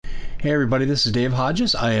Hey everybody, this is Dave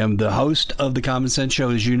Hodges. I am the host of the Common Sense Show,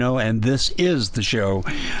 as you know, and this is the show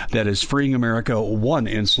that is freeing America one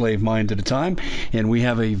enslaved mind at a time. And we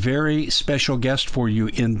have a very special guest for you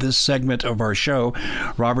in this segment of our show,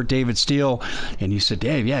 Robert David Steele. And you said,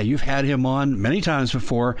 Dave, yeah, you've had him on many times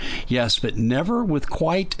before. Yes, but never with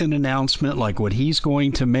quite an announcement like what he's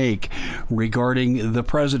going to make regarding the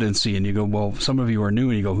presidency. And you go, well, some of you are new,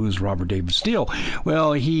 and you go, who's Robert David Steele?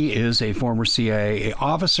 Well, he is a former CIA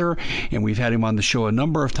officer, and we've had him on the show a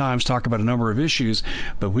number of times, talk about a number of issues,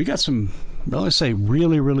 but we got some, let's say,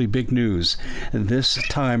 really big news this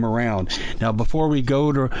time around. Now, before we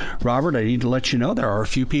go to Robert, I need to let you know there are a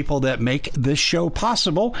few people that make this show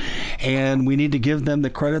possible, and we need to give them the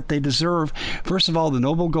credit they deserve. First of all, the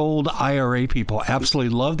Noble Gold IRA people.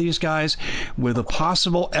 Absolutely love these guys. With a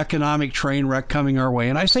possible economic train wreck coming our way,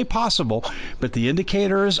 and I say possible, but the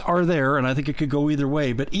indicators are there, and I think it could go either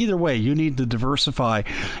way. But either way, you need to diversify,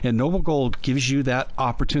 and Noble Gold gives you that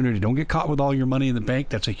opportunity. Don't get caught with all your money in the bank.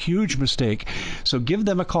 That's a huge mistake. So give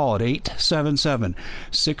them a call at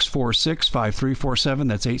 877-646-5347.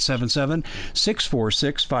 That's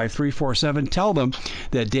 877-646-5347. Tell them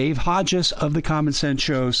that Dave Hodges of the Common Sense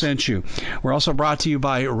Show sent you. We're also brought to you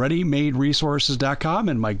by ReadyMadeResources.com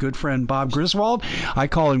and my good friend Bob Griswold. I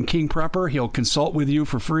call him King Prepper. He'll consult with you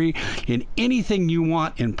for free in anything you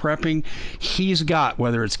want in prepping. He's got,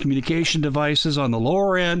 whether it's communication devices on the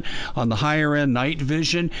lower end, on the higher end, night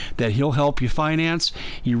vision, that he'll help you finance.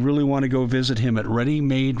 You really want to go visit him at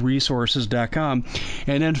ReadyMadeResources.com.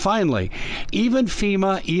 And then finally, even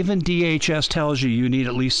FEMA, even DHS tells you need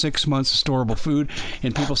at least 6 months of storable food.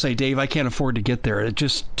 And people say, Dave, I can't afford to get there. It's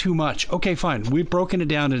just too much. Okay, fine. We've broken it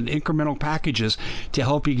down in incremental packages to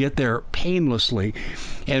help you get there painlessly.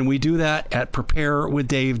 And we do that at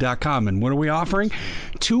preparewithdave.com. And what are we offering?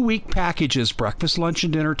 2-week packages, breakfast, lunch,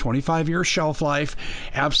 and dinner, 25-year shelf life.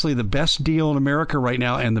 Absolutely the best deal in America right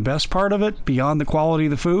now. And the best part of it, beyond the quality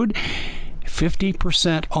of the food,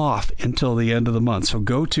 50% off until the end of the month. So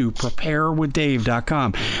go to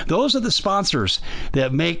preparewithdave.com. Those are the sponsors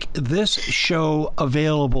that make this show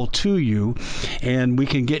available to you, and we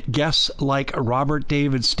can get guests like Robert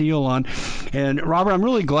David Steele on. And Robert, I'm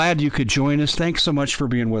really glad you could join us. Thanks so much for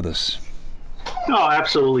being with us. Oh,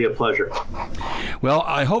 absolutely a pleasure. Well,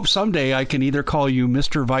 I hope someday I can either call you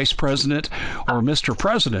Mr. Vice President or Mr.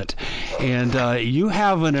 President. And you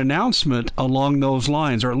have an announcement along those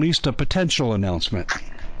lines, or at least a potential announcement.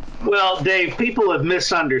 Well, Dave, people have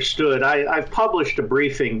misunderstood. I've published a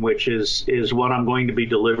briefing, which is what I'm going to be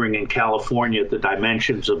delivering in California at the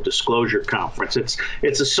Dimensions of Disclosure Conference.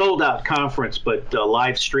 It's a sold-out conference, but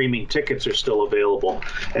live streaming tickets are still available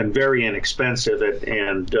and very inexpensive.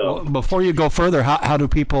 Well, before you go further, how do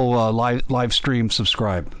people live stream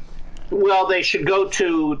subscribe? Well, they should go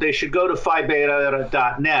to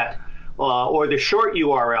phibeta.net. Or the short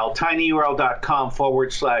URL,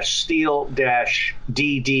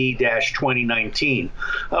 tinyurl.com/steele-dd-2019.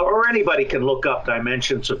 Or anybody can look up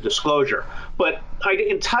Dimensions of Disclosure. But I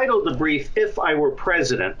entitled the brief, If I Were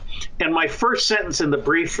President. And my first sentence in the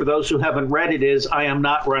brief, for those who haven't read it, is, I am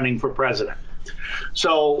not running for president.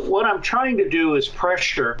 So what I'm trying to do is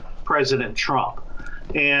pressure President Trump.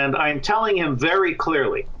 And I'm telling him very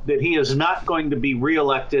clearly that he is not going to be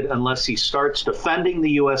reelected unless he starts defending the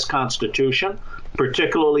U.S. Constitution,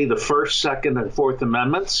 particularly the First, Second, and Fourth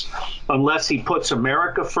Amendments, unless he puts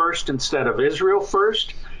America first instead of Israel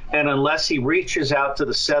first, and unless he reaches out to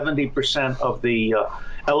the 70% of the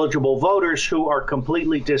eligible voters who are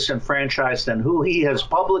completely disenfranchised and who he has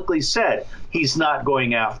publicly said he's not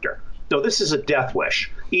going after. So this is a death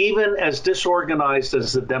wish. Even as disorganized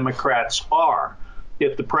as the Democrats are,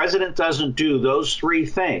 if the president doesn't do those three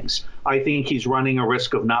things, I think he's running a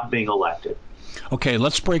risk of not being elected. Okay,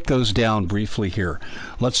 let's break those down briefly here.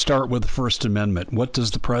 Let's start with the First Amendment. What does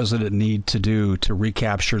the president need to do to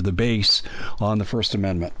recapture the base on the First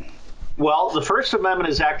Amendment? Well, the First Amendment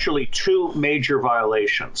is actually two major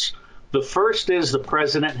violations. The first is the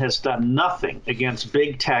president has done nothing against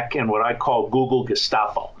big tech and what I call Google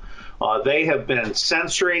Gestapo. They have been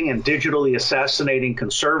censoring and digitally assassinating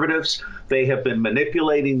conservatives. They have been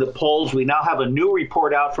manipulating the polls. We now have a new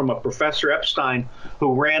report out from a Professor Epstein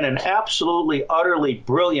who ran an absolutely, utterly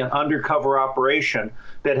brilliant undercover operation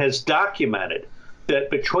that has documented that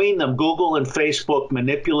between them, Google and Facebook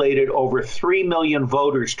manipulated over 3 million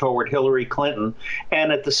voters toward Hillary Clinton,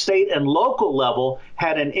 and at the state and local level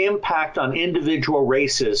had an impact on individual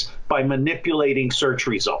races by manipulating search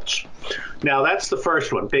results. Now, that's the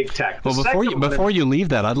first one, big tech. Well, before you leave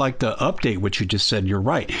that, I'd like to update what you just said. You're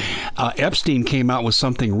right. Epstein came out with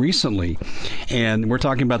something recently, and we're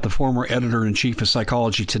talking about the former editor-in-chief of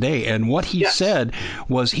Psychology Today, and what he said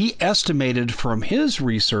was he estimated from his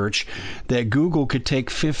research that Google could take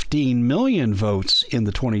 15 million votes in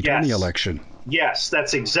the 2020 election. Yes,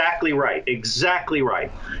 that's exactly right. Exactly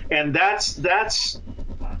right. And that's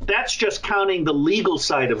just counting the legal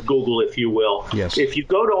side of Google, if you will. Yes. If you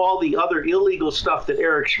go to all the other illegal stuff that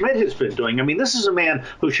Eric Schmidt has been doing, I mean, this is a man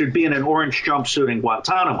who should be in an orange jumpsuit in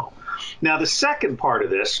Guantanamo. Now, the second part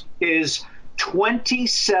of this is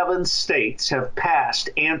 27 states have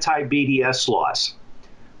passed anti-BDS laws,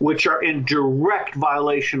 which are in direct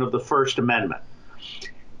violation of the First Amendment.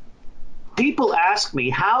 People ask me,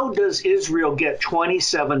 how does Israel get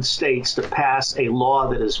 27 states to pass a law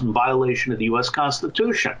that is in violation of the U.S.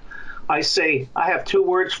 Constitution? I say, I have 2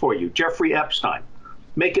 words for you, Jeffrey Epstein.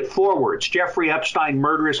 Make it 4 words, Jeffrey Epstein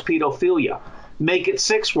murders pedophilia. Make it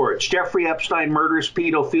 6 words, Jeffrey Epstein murders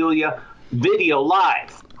pedophilia, video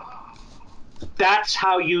live. That's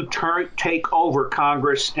how you take over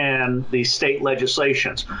Congress and the state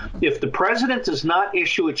legislations. If the president does not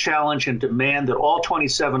issue a challenge and demand that all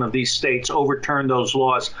 27 of these states overturn those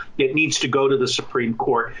laws, it needs to go to the Supreme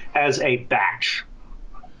Court as a batch.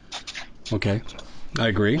 Okay, I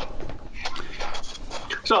agree.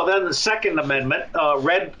 So then the Second Amendment,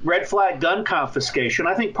 red flag gun confiscation.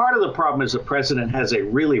 I think part of the problem is the president has a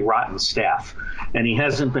really rotten staff, and he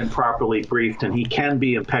hasn't been properly briefed, and he can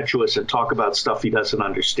be impetuous and talk about stuff he doesn't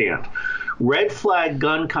understand. Red flag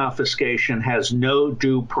gun confiscation has no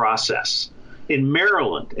due process. In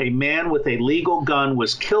Maryland, a man with a legal gun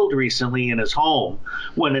was killed recently in his home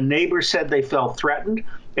when a neighbor said they felt threatened.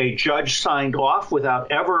 A judge signed off without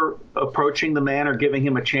ever approaching the man or giving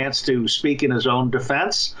him a chance to speak in his own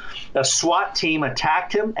defense. A SWAT team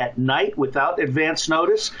attacked him at night without advance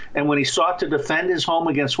notice, and when he sought to defend his home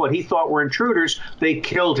against what he thought were intruders, they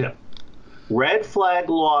killed him. Red flag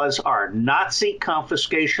laws are Nazi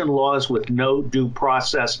confiscation laws with no due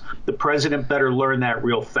process. The president better learn that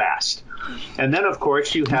real fast. And then, of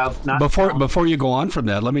course, you have not before you go on from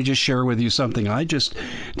that, let me just share with you something I just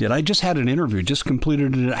did. I just had an interview, just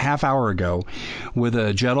completed it a half hour ago, with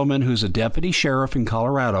a gentleman who's a deputy sheriff in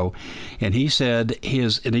Colorado, and he said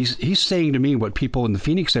he's saying to me what people in the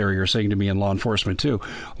Phoenix area are saying to me in law enforcement too.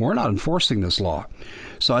 We're not enforcing this law.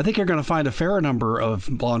 So I think you're going to find a fair number of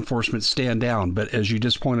law enforcement stand down, but as you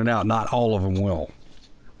just pointed out, not all of them will.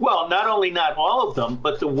 Well, not only not all of them,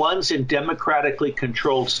 but the ones in democratically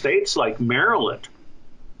controlled states like Maryland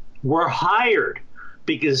were hired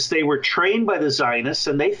because they were trained by the Zionists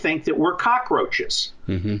and they think that we're cockroaches.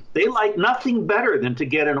 Mm-hmm. They like nothing better than to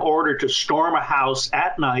get an order to storm a house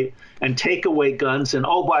at night and take away guns. And,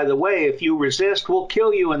 oh, by the way, if you resist, we'll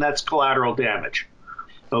kill you, and that's collateral damage.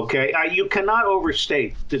 Okay, you cannot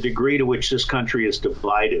overstate the degree to which this country is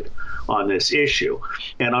divided on this issue.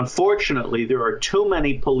 And unfortunately, there are too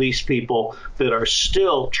many police people that are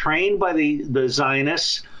still trained by the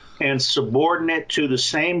Zionists and subordinate to the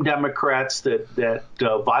same Democrats that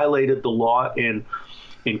violated the law in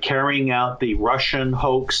carrying out the Russian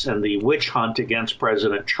hoax and the witch hunt against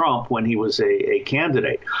President Trump when he was a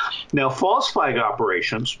candidate. Now, false flag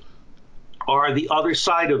operations are the other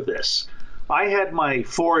side of this. I had my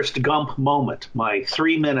Forrest Gump moment, my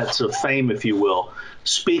 3 minutes of fame, if you will,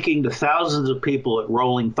 speaking to thousands of people at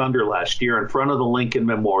Rolling Thunder last year in front of the Lincoln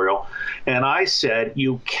Memorial. And I said,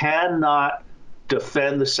 you cannot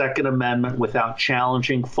defend the Second Amendment without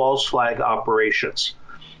challenging false flag operations.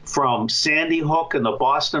 From Sandy Hook and the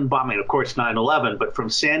Boston bombing, of course 9/11, but from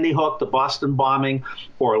Sandy Hook, the Boston bombing,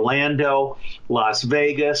 Orlando, Las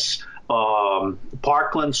Vegas,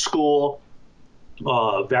 Parkland School,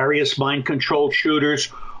 various mind-controlled shooters.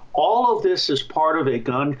 All of this is part of a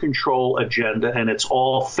gun control agenda, and it's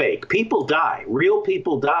all fake. People die. Real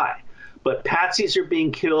people die. But patsies are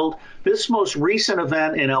being killed. This most recent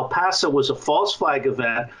event in El Paso was a false flag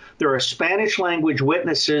event. There are Spanish-language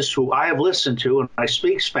witnesses who I have listened to, and I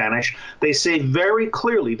speak Spanish. They say very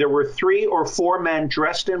clearly there were 3 or 4 men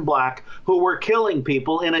dressed in black who were killing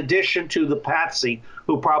people, in addition to the patsy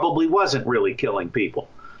who probably wasn't really killing people.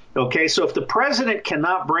 Okay, so if the president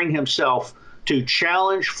cannot bring himself to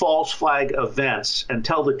challenge false flag events and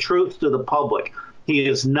tell the truth to the public, he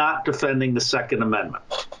is not defending the Second Amendment.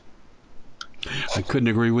 I couldn't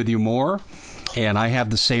agree with you more. And I have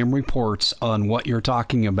the same reports on what you're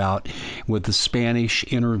talking about with the Spanish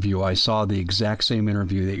interview. I saw the exact same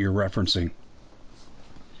interview that you're referencing.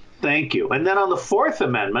 Thank you. And then on the Fourth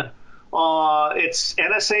Amendment, it's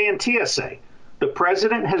NSA and TSA. The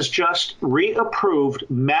president has just reapproved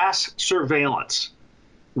mass surveillance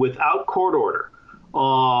without court order.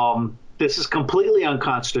 This is completely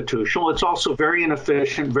unconstitutional. It's also very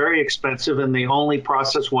inefficient, very expensive, and they only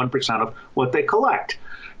process 1% of what they collect.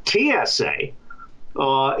 TSA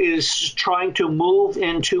is trying to move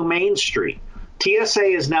into Main Street. TSA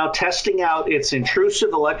is now testing out its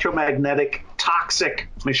intrusive electromagnetic toxic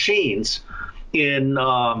machines in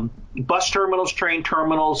bus terminals, train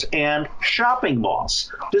terminals, and shopping malls.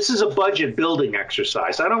 This is a budget building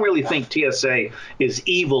exercise. I don't really think TSA is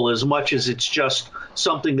evil as much as it's just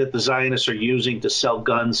something that the Zionists are using to sell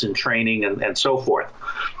guns and training and so forth.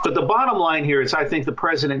 But the bottom line here is I think the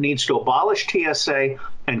president needs to abolish TSA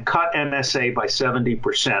and cut NSA by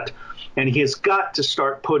 70%. And he has got to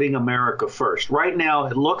start putting America first. Right now,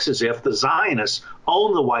 it looks as if the Zionists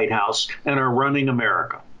own the White House and are running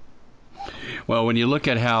America. Well, when you look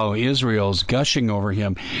at how Israel's gushing over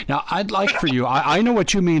him, now I'd like for you, I know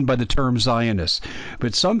what you mean by the term Zionist,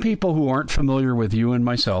 but some people who aren't familiar with you and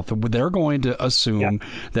myself, they're going to assume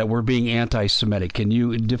that we're being anti-Semitic. Can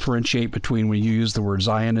you differentiate between when you use the word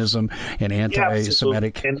Zionism and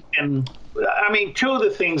anti-Semitic? Yeah, and I mean,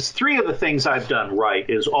 three of the things I've done right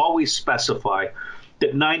is always specify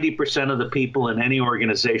that 90% of the people in any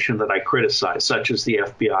organization that I criticize, such as the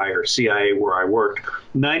FBI or CIA where I worked,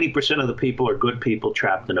 90% of the people are good people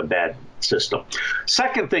trapped in a bad system.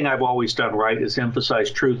 Second thing I've always done right is emphasize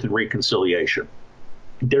truth and reconciliation.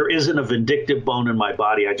 There isn't a vindictive bone in my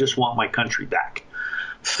body. I just want my country back.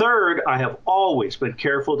 Third, I have always been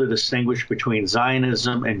careful to distinguish between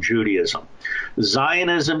Zionism and Judaism.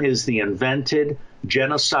 Zionism is the invented,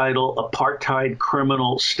 genocidal, apartheid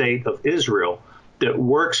criminal state of Israel that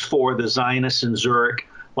works for the Zionists in Zurich,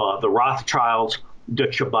 the Rothschilds, the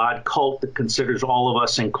Chabad cult that considers all of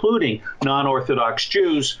us, including non-Orthodox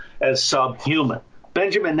Jews, as subhuman.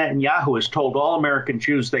 Benjamin Netanyahu has told all American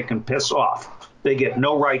Jews they can piss off. They get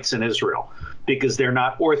no rights in Israel because they're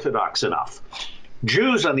not Orthodox enough.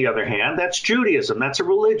 Jews, on the other hand, that's Judaism. That's a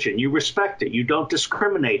religion. You respect it. You don't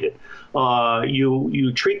discriminate it.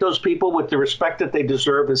 You treat those people with the respect that they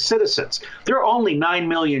deserve as citizens. There are only 9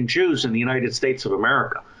 million Jews in the United States of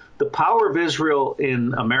America. The power of Israel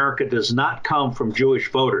in America does not come from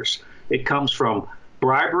Jewish voters. It comes from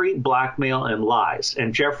bribery, blackmail, and lies.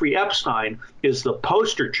 And Jeffrey Epstein is the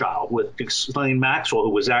poster child, with Ghislaine Maxwell,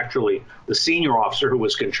 who was actually the senior officer who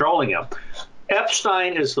was controlling him.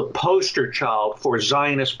 Epstein is the poster child for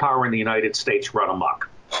Zionist power in the United States run amok.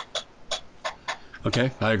 Okay,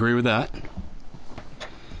 I agree with that.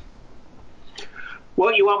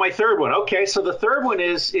 Well, you want my third one. Okay, so the third one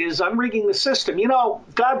is I'm rigging the system. You know,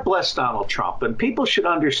 God bless Donald Trump, and people should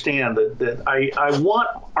understand that I want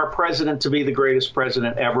our president to be the greatest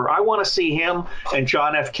president ever. I want to see him and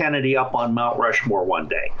John F. Kennedy up on Mount Rushmore one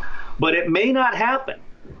day. But it may not happen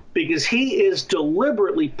because he is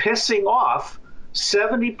deliberately pissing off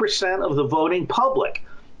 70% of the voting public.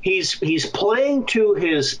 He's playing to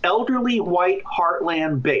his elderly white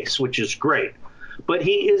heartland base, which is great. But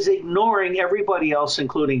he is ignoring everybody else,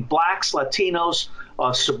 including blacks, Latinos,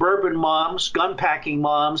 suburban moms, gun-packing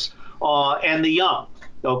moms, and the young,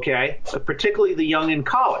 okay, particularly the young in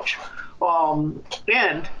college.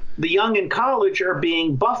 And the young in college are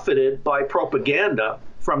being buffeted by propaganda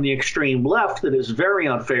from the extreme left that is very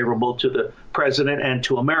unfavorable to the president and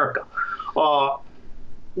to America.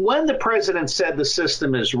 When the president said the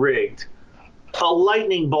system is rigged, a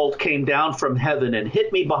lightning bolt came down from heaven and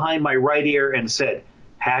hit me behind my right ear and said,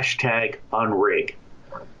 #unrig.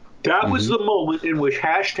 That was the moment in which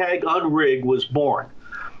 #unrig was born.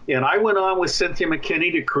 And I went on with Cynthia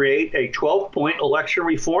McKinney to create a 12-point election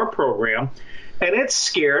reform program, and it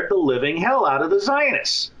scared the living hell out of the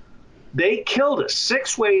Zionists. They killed us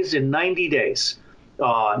 6 ways in 90 days.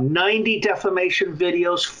 90 defamation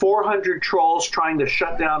videos, 400 trolls trying to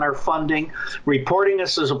shut down our funding, reporting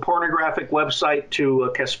us as a pornographic website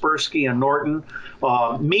to Kaspersky and Norton.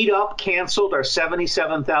 Meetup canceled our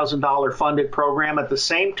 $77,000 funded program at the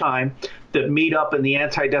same time that Meetup and the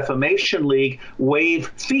Anti-Defamation League waive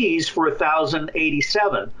fees for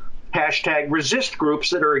 1,087 #resist groups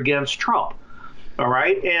that are against Trump. All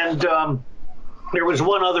right. And there was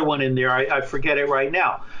one other one in there. I forget it right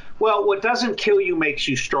now. Well, what doesn't kill you makes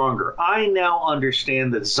you stronger. I now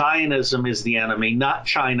understand that Zionism is the enemy, not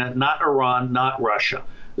China, not Iran, not Russia.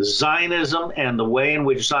 Zionism and the way in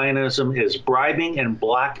which Zionism is bribing and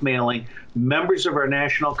blackmailing members of our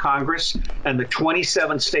national Congress and the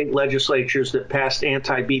 27 state legislatures that passed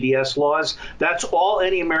anti-BDS laws, that's all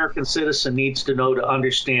any American citizen needs to know to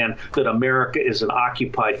understand that America is an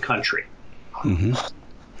occupied country. Mm-hmm.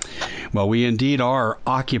 Well, we indeed are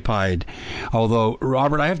occupied. Although,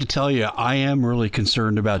 Robert, I have to tell you, I am really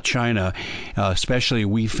concerned about China, especially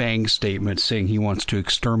Wei Fang's statement saying he wants to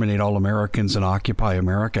exterminate all Americans and occupy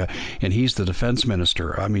America, and he's the defense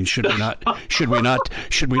minister. I mean, should we not? should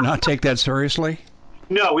we not take that seriously?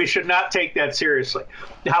 No, we should not take that seriously.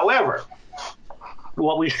 However,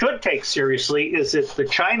 what we should take seriously is that the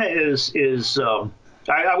China is.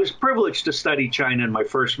 I was privileged to study China in my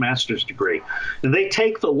first master's degree, and they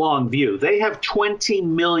take the long view. They have 20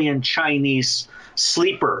 million Chinese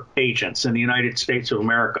sleeper agents in the United States of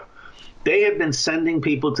America. They have been sending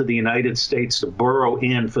people to the United States to burrow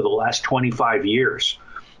in for the last 25 years.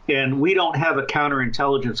 And we don't have a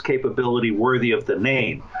counterintelligence capability worthy of the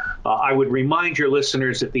name. I would remind your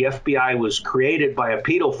listeners that the FBI was created by a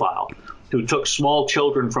pedophile who took small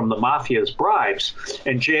children from the mafia as bribes.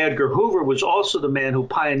 And J. Edgar Hoover was also the man who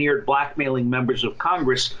pioneered blackmailing members of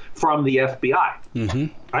Congress from the FBI. Mm-hmm.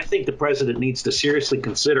 I think the president needs to seriously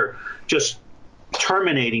consider just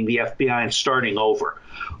terminating the FBI and starting over.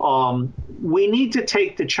 We need to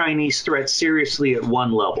take the Chinese threat seriously at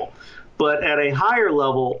one level. But at a higher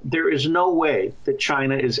level, there is no way that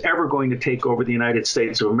China is ever going to take over the United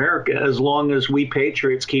States of America as long as we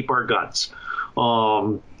patriots keep our guns.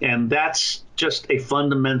 And that's just a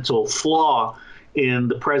fundamental flaw in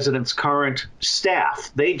the president's current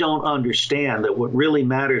staff. They don't understand that what really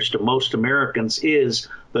matters to most Americans is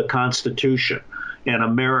the Constitution and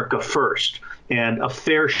America first and a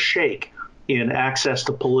fair shake in access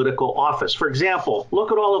to political office. For example,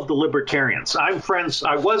 look at all of the libertarians. I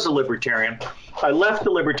was a libertarian. I left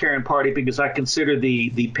the Libertarian Party because I consider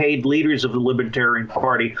the paid leaders of the Libertarian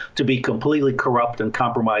Party to be completely corrupt and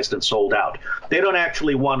compromised and sold out. They don't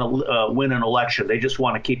actually want to win an election. They just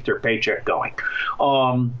want to keep their paycheck going.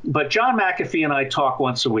 But John McAfee and I talk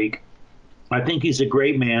once a week. I think he's a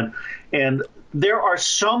great man. And there are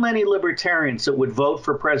so many libertarians that would vote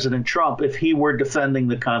for President Trump if he were defending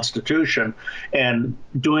the Constitution and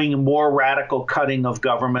doing more radical cutting of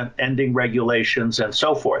government, ending regulations, and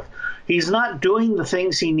so forth. He's not doing the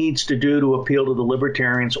things he needs to do to appeal to the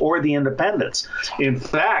libertarians or the independents. In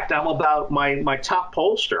fact, my top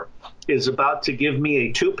pollster is about to give me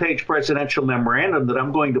a 2-page presidential memorandum that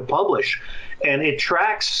I'm going to publish. And it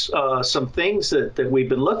tracks some things that we've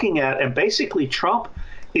been looking at. And basically, Trump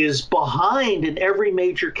is behind in every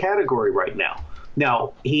major category right now.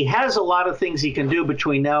 Now, he has a lot of things he can do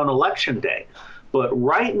between now and Election Day. But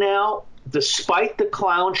right now, despite the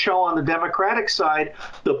clown show on the Democratic side,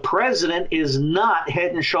 the president is not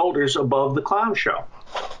head and shoulders above the clown show.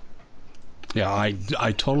 Yeah,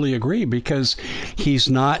 I totally agree, because he's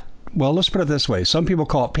not. Well, let's put it this way. Some people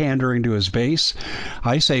call it pandering to his base.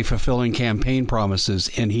 I say fulfilling campaign promises,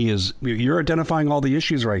 and you're identifying all the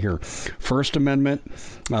issues right here. First Amendment,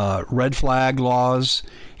 red flag laws,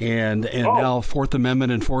 and now Fourth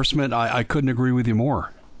Amendment enforcement. I couldn't agree with you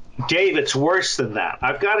more. Dave, it's worse than that.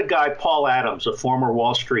 I've got a guy, Paul Adams, a former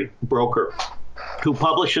Wall Street broker, who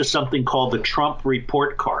publishes something called the Trump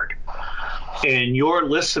Report Card. And your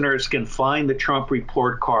listeners can find the Trump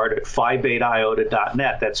Report Card at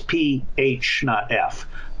phibetaiota.net. That's P-H, not F.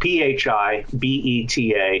 P-H-I-B-E-T-A-I-O-T-A,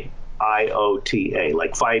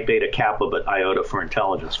 like Phi Beta Kappa, but iota for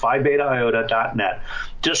intelligence. phibetaiota.net.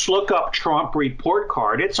 Just look up Trump Report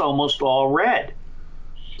Card. It's almost all red.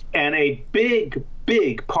 And a big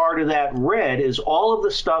part of that red is all of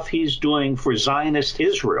the stuff he's doing for Zionist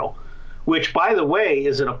Israel, which, by the way,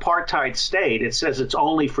 is an apartheid state. It says it's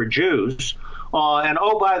only for Jews. And,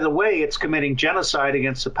 oh, by the way, it's committing genocide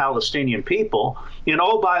against the Palestinian people. And,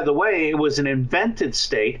 oh, by the way, it was an invented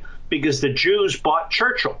state because the Jews bought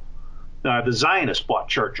Churchill. The Zionists bought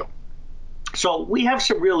Churchill. So we have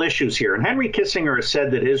some real issues here. And Henry Kissinger has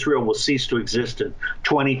said that Israel will cease to exist in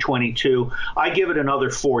 2022. I give it another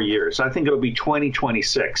 4 years. I think it'll be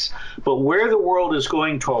 2026. But where the world is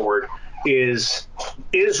going toward is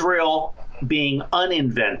Israel being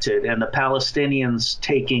uninvented and the Palestinians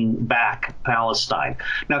taking back Palestine.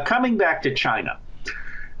 Now, coming back to China,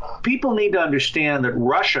 people need to understand that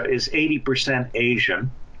Russia is 80% Asian,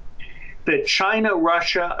 that China,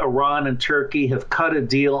 Russia, Iran, and Turkey have cut a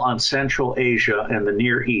deal on Central Asia and the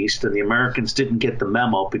Near East, and the Americans didn't get the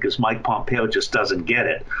memo because Mike Pompeo just doesn't get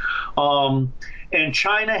it. And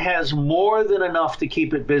China has more than enough to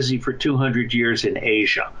keep it busy for 200 years in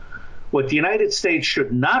Asia. What the United States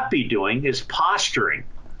should not be doing is posturing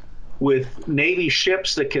with Navy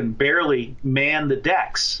ships that can barely man the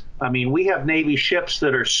decks. I mean, we have Navy ships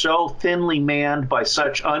that are so thinly manned by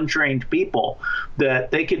such untrained people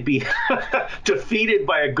that they could be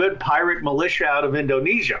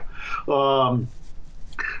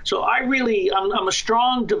So I'm a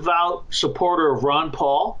strong, devout supporter of Ron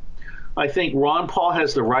Paul. I think Ron Paul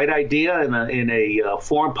has the right idea in a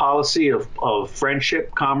foreign policy of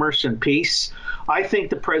friendship, commerce, and peace. I think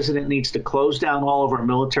the president needs to close down all of our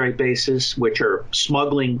military bases, which are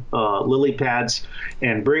smuggling lily pads,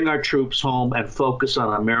 and bring our troops home and focus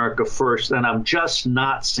on America first. And I'm just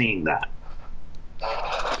not seeing that.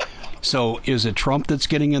 So is it Trump that's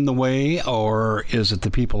getting in the way, or is it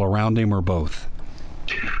the people around him, or both?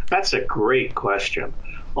 That's a great question.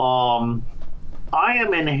 I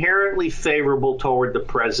am inherently favorable toward the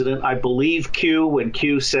president. I believe Q when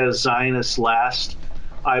Q says Zionists last.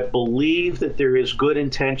 I believe that there is good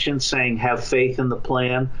intention saying have faith in the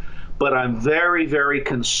plan, but I'm very, very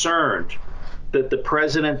concerned that the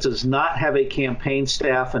president does not have a campaign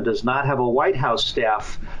staff and does not have a White House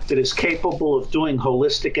staff that is capable of doing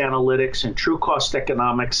holistic analytics and true cost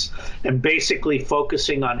economics and basically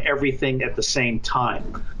focusing on everything at the same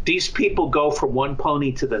time. These people go from one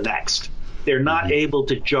pony to the next. They're not able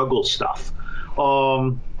to juggle stuff.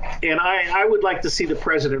 And I would like to see the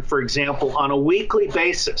president, for example, on a weekly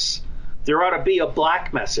basis, there ought to be a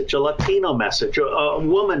black message, a Latino message, a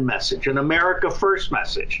woman message, an America First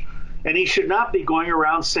message. And he should not be going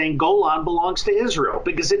around saying Golan belongs to Israel,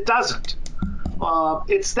 because it doesn't.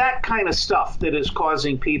 It's that kind of stuff that is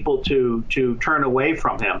causing people to turn away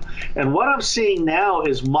from him. And what I'm seeing now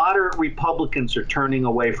is moderate Republicans are turning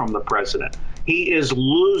away from the president. He is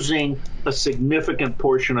losing a significant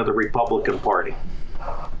portion of the Republican Party.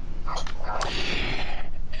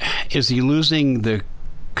 Is he losing the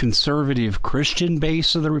conservative Christian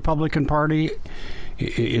base of the Republican Party?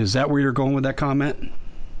 Is that where you're going with that comment?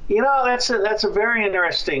 You know, that's a very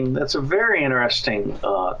interesting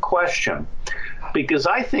question, because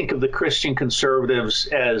I think of the Christian conservatives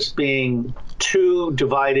as being two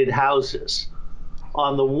divided houses.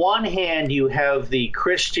 On the one hand, you have the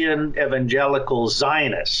Christian evangelical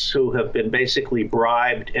Zionists who have been basically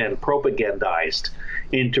bribed and propagandized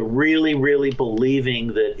into really, really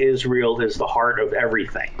believing that Israel is the heart of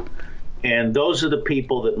everything. And those are the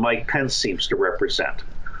people that Mike Pence seems to represent.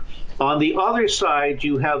 On the other side,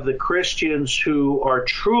 you have the Christians who are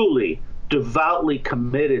truly devoutly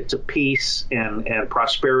committed to peace and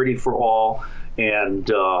prosperity for all and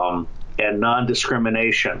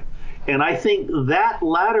non-discrimination. And I think that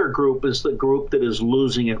latter group is the group that is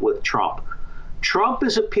losing it with Trump. Trump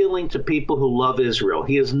is appealing to people who love Israel.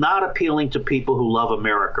 He is not appealing to people who love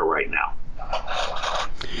America right now.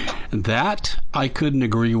 That I couldn't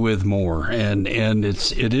agree with more, and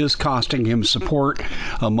it is costing him support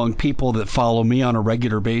among people that follow me on a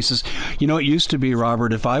regular basis. You know, it used to be,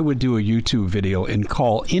 Robert, if I would do a YouTube video and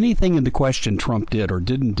call anything into question Trump did or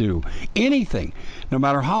didn't do, anything, no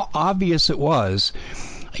matter how obvious it was,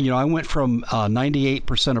 you know, I went from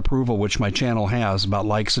 98% approval, which my channel has about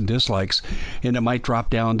likes and dislikes, and it might drop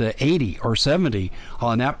down to 80 or 70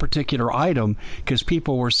 on that particular item because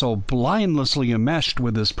people were so blindlessly enmeshed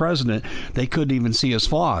with this president they couldn't even see his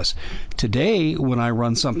flaws. Today, when I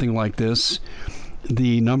run something like this,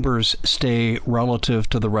 the numbers stay relative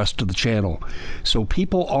to the rest of the channel. So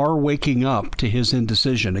people are waking up to his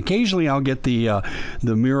indecision. Occasionally I'll get the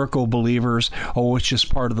miracle believers, oh, it's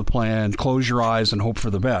just part of the plan, close your eyes and hope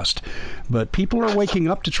for the best. But people are waking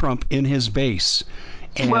up to Trump in his base.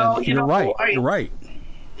 And well, you're right.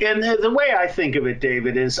 And the way I think of it,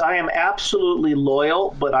 David, is I am absolutely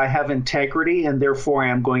loyal, but I have integrity, and therefore I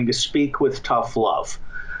am going to speak with tough love.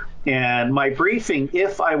 And my briefing,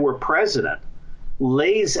 if I were president,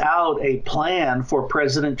 lays out a plan for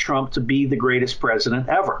President Trump to be the greatest president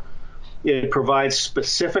ever. It provides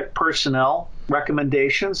specific personnel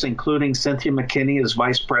recommendations, including Cynthia McKinney as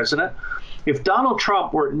vice president. If Donald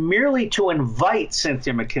Trump were merely to invite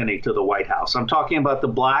Cynthia McKinney to the White House, I'm talking about the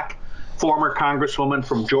black former congresswoman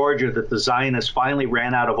from Georgia that the Zionists finally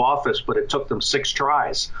ran out of office, but it took them 7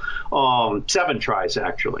 tries,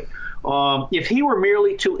 actually. If he were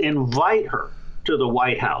merely to invite her to the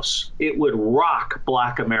White House, it would rock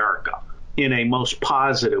Black America in a most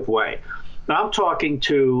positive way. Now, I'm talking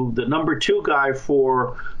to the number 2 guy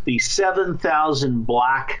for the 7,000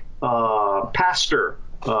 Black pastor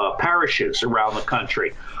parishes around the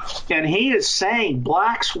country. And he is saying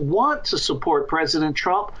blacks want to support President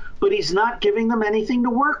Trump, but he's not giving them anything to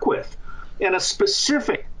work with. And a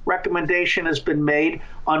specific recommendation has been made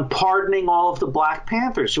on pardoning all of the Black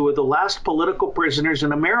Panthers, who are the last political prisoners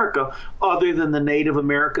in America other than the Native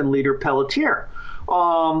American leader Pelletier.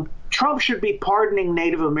 Trump should be pardoning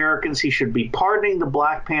Native Americans. He should be pardoning the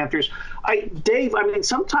Black Panthers. Dave, I mean,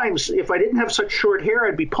 sometimes if I didn't have such short hair,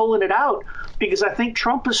 I'd be pulling it out because I think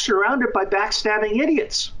Trump is surrounded by backstabbing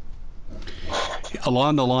idiots.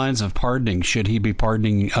 Along the lines of pardoning, should he be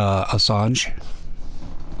pardoning Assange?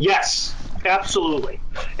 Yes, absolutely.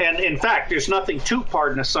 And in fact, there's nothing to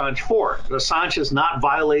pardon Assange for. Assange has not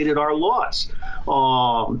violated our laws.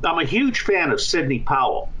 I'm a huge fan of Sidney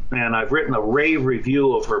Powell, and I've written a rave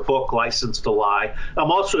review of her book, License to Lie.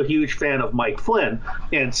 I'm also a huge fan of Mike Flynn,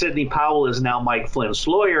 and Sidney Powell is now Mike Flynn's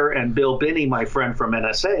lawyer, and Bill Binney, my friend from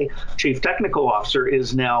NSA, Chief Technical Officer,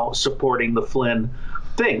 is now supporting the Flynn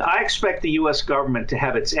thing. I expect the U.S. government to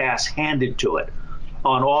have its ass handed to it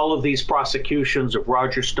on all of these prosecutions of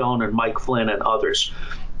Roger Stone and Mike Flynn and others.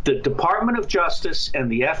 The Department of Justice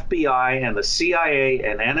and the FBI and the CIA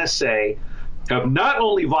and NSA have not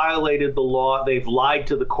only violated the law, they've lied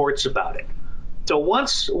to the courts about it. So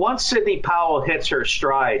once Sidney Powell hits her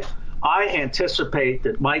stride, I anticipate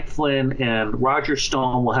that Mike Flynn and Roger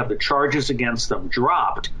Stone will have the charges against them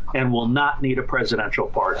dropped and will not need a presidential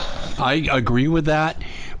pardon. I agree with that,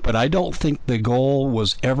 but I don't think the goal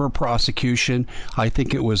was ever prosecution. I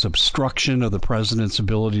think it was obstruction of the president's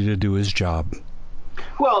ability to do his job.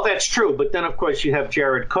 Well, that's true. But then, of course, you have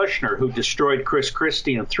Jared Kushner, who destroyed Chris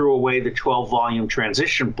Christie and threw away the 12-volume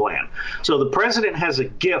transition plan. So the president has a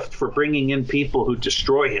gift for bringing in people who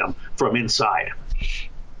destroy him from inside.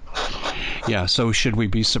 Yeah, so should we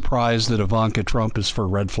be surprised that Ivanka Trump is for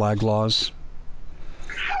red flag laws?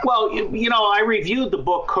 Well, I reviewed the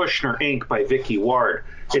book Kushner, Inc. by Vicky Ward.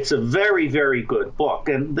 It's a very, very good book.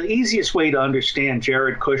 And the easiest way to understand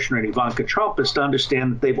Jared Kushner and Ivanka Trump is to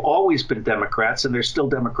understand that they've always been Democrats and they're still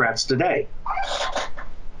Democrats today.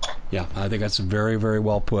 Yeah, I think that's very, very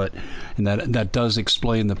well put, and that does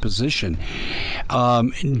explain the position.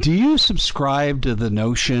 Do you subscribe to the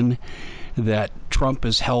notion that Trump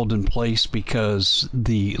is held in place because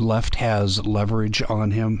the left has leverage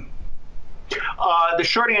on him? The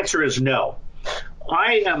short answer is no.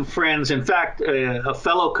 I am friends. In fact, a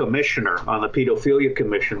fellow commissioner on the pedophilia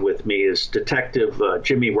commission with me is Detective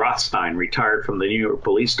Jimmy Rothstein, retired from the New York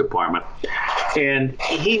Police Department. And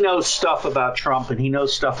he knows stuff about Trump and he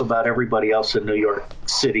knows stuff about everybody else in New York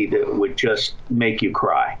City that would just make you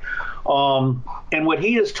cry. And what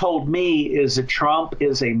he has told me is that Trump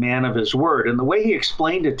is a man of his word. And the way he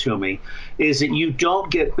explained it to me is that you don't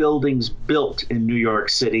get buildings built in New York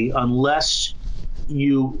City unless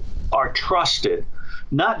you are trusted,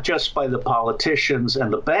 not just by the politicians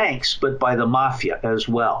and the banks, but by the mafia as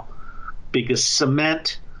well, because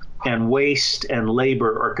cement and waste and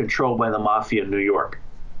labor are controlled by the mafia in New York.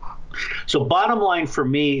 So bottom line for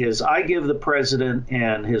me is I give the president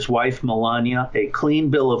and his wife Melania a clean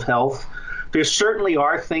bill of health. There certainly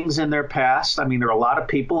are things in their past. I mean, there are a lot of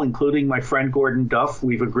people, including my friend Gordon Duff,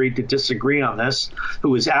 we've agreed to disagree on this,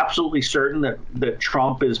 who is absolutely certain that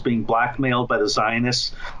Trump is being blackmailed by the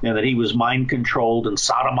Zionists and that he was mind controlled and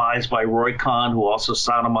sodomized by Roy Cohn, who also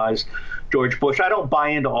sodomized George Bush. I don't buy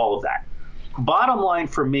into all of that. Bottom line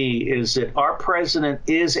for me is that our president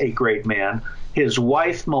is a great man. His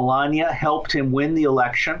wife, Melania, helped him win the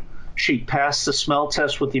election. She passed the smell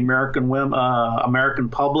test with the American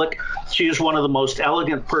public. She is one of the most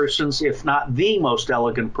elegant persons, if not the most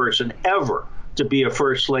elegant person ever to be a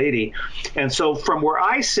first lady. And so from where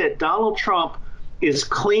I sit, Donald Trump is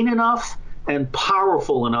clean enough and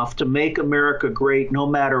powerful enough to make America great no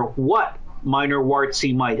matter what minor warts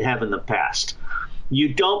he might have in the past.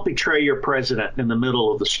 You don't betray your president in the middle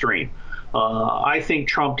of the stream. I think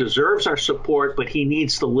Trump deserves our support, but he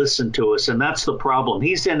needs to listen to us, and that's the problem.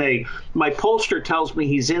 My pollster tells me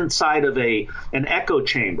he's inside of an echo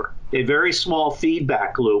chamber, a very small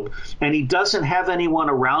feedback loop, and he doesn't have anyone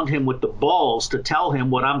around him with the balls to tell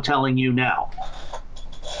him what I'm telling you now.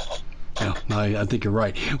 Yeah, I think you're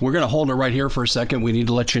right. We're going to hold it right here for a second. We need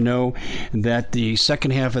to let you know that the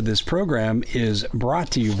second half of this program is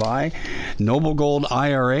brought to you by Noble Gold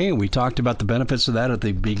IRA. We talked about the benefits of that at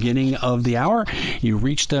the beginning of the hour. You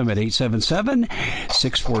reach them at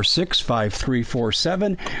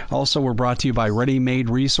 877-646-5347. Also, we're brought to you by Ready Made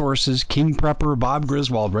Resources, King Prepper, Bob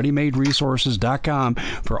Griswold, ReadyMadeResources.com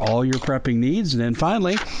for all your prepping needs. And then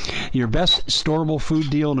finally, your best storable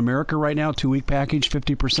food deal in America right now, 2-week package,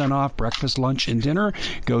 50% off, breakfast, lunch, and dinner.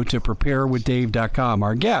 Go to preparewithdave.com.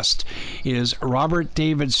 Our guest is Robert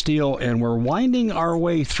David Steele, and we're winding our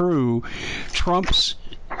way through Trump's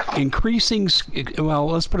increasing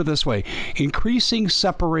separation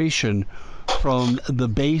from the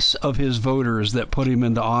base of his voters that put him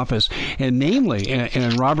into office. And namely,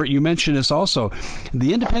 and Robert, you mentioned this also,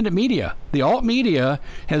 the independent media, the alt media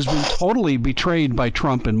has been totally betrayed by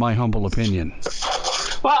Trump, in my humble opinion.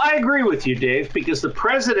 Well, I agree with you, Dave, because the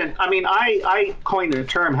president, I coined the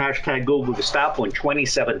term #Google Gestapo in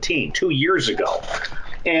 2017, 2 years ago.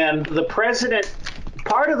 And the president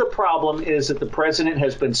Part of the problem is that the president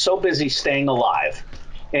has been so busy staying alive,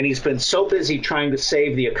 and he's been so busy trying to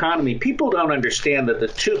save the economy. People don't understand that the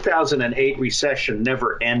 2008 recession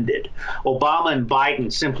never ended. Obama and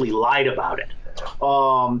Biden simply lied about it.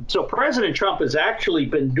 So President Trump has actually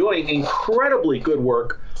been doing incredibly good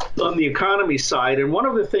work on the economy side. And one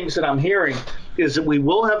of the things that I'm hearing is that we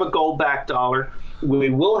will have a gold-backed dollar. We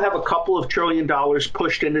will have a couple of $1 trillion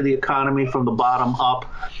pushed into the economy from the bottom up.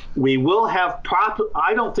 We will have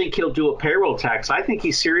I don't think he'll do a payroll tax. I think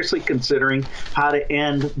he's seriously considering how to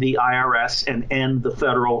end the IRS and end the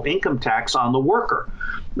federal income tax on the worker.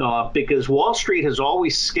 Because Wall Street has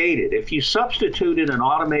always skated. If you substituted an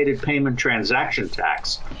automated payment transaction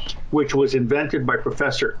tax, which was invented by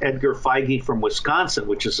Professor Edgar Feige from Wisconsin,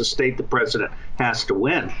 which is a state the president has to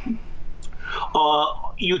win,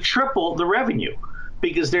 you triple the revenue.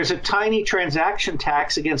 Because there's a tiny transaction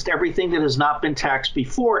tax against everything that has not been taxed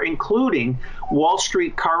before, including Wall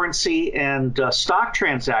Street currency and stock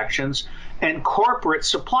transactions and corporate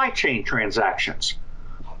supply chain transactions.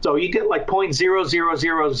 So you get like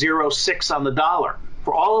 0.00006 on the dollar.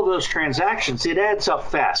 For all of those transactions, it adds up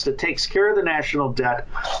fast. It takes care of the national debt,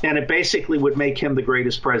 and it basically would make him the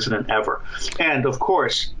greatest president ever. And, of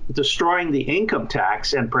course, destroying the income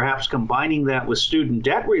tax and perhaps combining that with student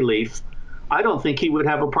debt relief, I don't think he would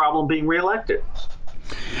have a problem being reelected.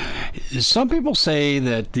 Some people say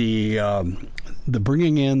that the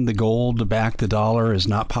bringing in the gold to back the dollar is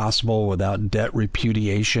not possible without debt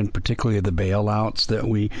repudiation, particularly the bailouts that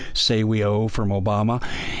we say we owe from Obama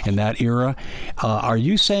in that era. Are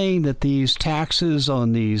you saying that these taxes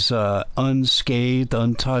on these unscathed,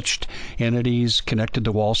 untouched entities connected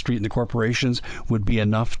to Wall Street and the corporations would be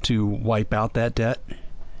enough to wipe out that debt?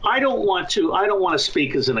 I don't want to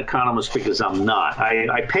speak as an economist because I'm not.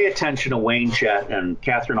 I pay attention to Wayne Jett and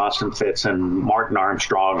Catherine Austin Fitts and Martin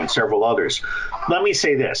Armstrong and several others. Let me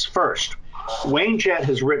say this. First, Wayne Jett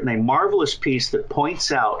has written a marvelous piece that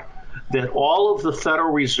points out that all of the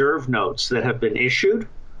Federal Reserve notes that have been issued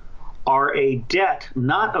are a debt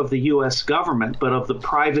not of the U.S. government, but of the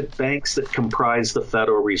private banks that comprise the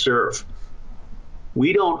Federal Reserve.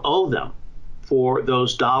 We don't owe them for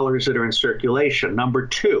those dollars that are in circulation. Number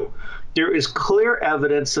two, there is clear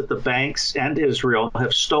evidence that the banks and Israel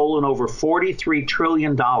have stolen over $43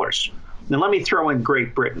 trillion. Now, let me throw in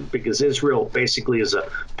Great Britain, because Israel basically is a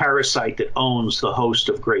parasite that owns the host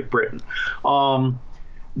of Great Britain.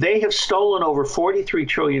 They have stolen over $43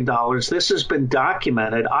 trillion. This has been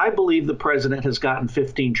documented. I believe the president has gotten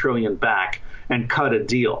 $15 trillion back and cut a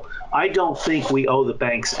deal. I don't think we owe the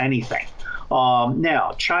banks anything.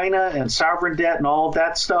 Now, China and sovereign debt and all of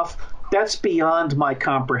that stuff, that's beyond my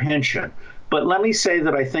comprehension. But let me say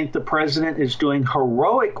that I think the president is doing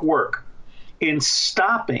heroic work in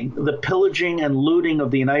stopping the pillaging and looting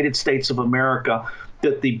of the United States of America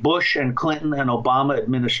that the Bush and Clinton and Obama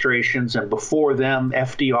administrations, and before them,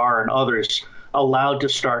 FDR and others, allowed to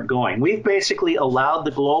start going. We've basically allowed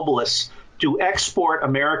the globalists to export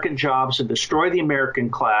American jobs and destroy the American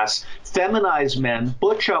class, feminize men,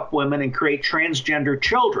 butch up women, and create transgender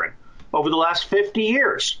children over the last 50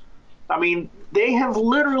 years. I mean, they have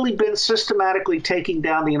literally been systematically taking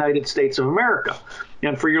down the United States of America.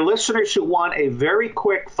 And for your listeners who want a very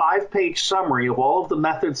quick 5-page summary of all of the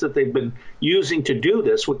methods that they've been using to do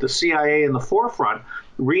this with the CIA in the forefront,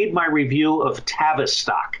 read my review of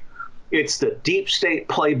Tavistock. It's the deep state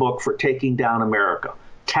playbook for taking down America.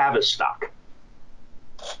 Tavistock.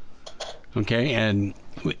 Okay, and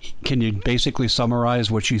can you basically summarize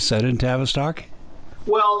what you said in Tavistock?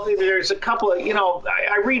 Well, there's a couple of,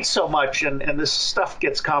 I read so much and this stuff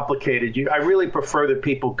gets complicated. I really prefer that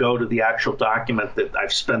people go to the actual document that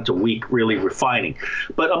I've spent a week really refining.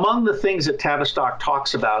 But among the things that Tavistock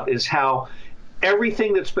talks about is how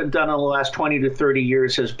everything that's been done in the last 20 to 30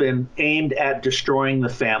 years has been aimed at destroying the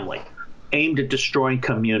family, aimed at destroying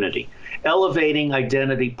community, elevating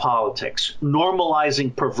identity politics,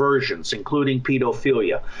 normalizing perversions, including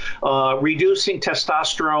pedophilia, reducing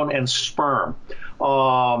testosterone and sperm,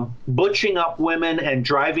 butching up women and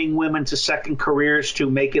driving women to second careers to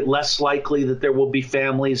make it less likely that there will be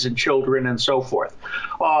families and children and so forth.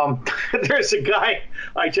 There's a guy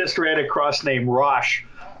I just ran across named Rosh,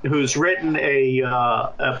 who's written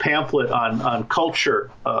a pamphlet on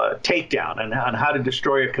culture takedown and on how to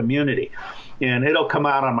destroy a community. And it'll come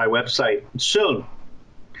out on my website soon.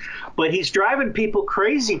 But he's driving people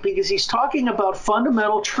crazy because he's talking about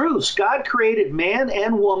fundamental truths. God created man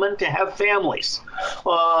and woman to have families.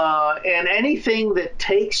 And anything that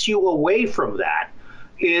takes you away from that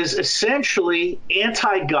is essentially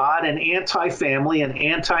anti-God and anti-family and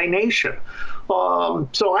anti-nation.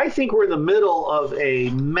 So I think we're in the middle of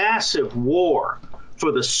a massive war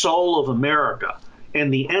for the soul of America,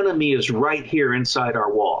 and the enemy is right here inside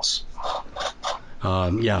our walls.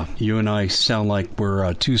 Yeah, you and I sound like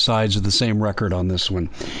we're two sides of the same record on this one,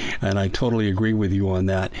 and I totally agree with you on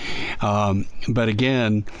that. But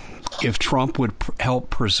again, if Trump would help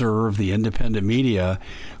preserve the independent media,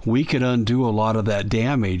 we could undo a lot of that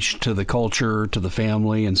damage to the culture, to the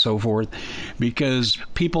family, and so forth, because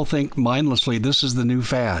people think mindlessly this is the new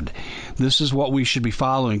fad. This is what we should be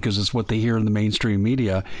following because it's what they hear in the mainstream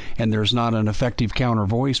media, and there's not an effective counter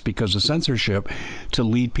voice because of censorship to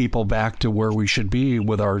lead people back to where we should be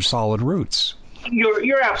with our solid roots.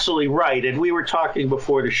 You're absolutely right. And we were talking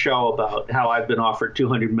before the show about how I've been offered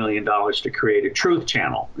 $200 million to create a truth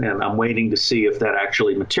channel, and I'm waiting to see if that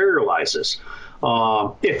actually materializes.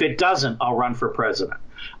 If it doesn't, I'll run for president.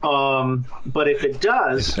 But if it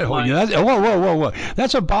does, whoa!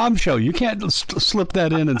 That's a bombshell. You can't slip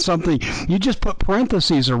that in and something. You just put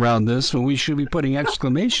parentheses around this when we should be putting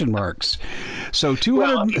exclamation marks. So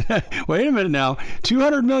 200. Well, wait a minute now.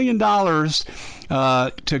 $200 million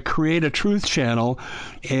to create a truth channel,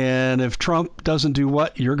 and if Trump doesn't do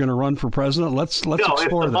what, you're going to run for president. Let's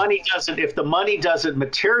explore that. If the money doesn't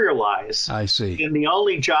materialize, I see. Then the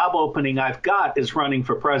only job opening I've got is running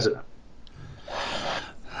for president.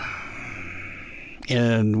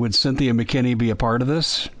 And would Cynthia McKinney be a part of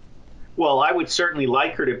this? Well, I would certainly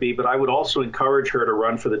like her to be, but I would also encourage her to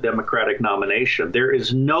run for the Democratic nomination. There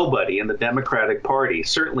is nobody in the Democratic Party,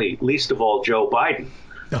 certainly least of all Joe Biden,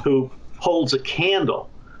 who holds a candle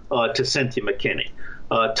to Cynthia McKinney.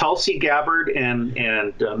 Tulsi Gabbard and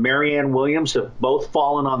Marianne Williams have both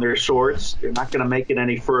fallen on their swords. They're not going to make it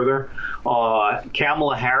any further.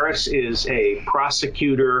 Kamala Harris is a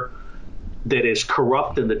prosecutor that is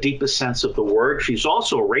corrupt in the deepest sense of the word. She's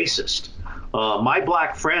also a racist. My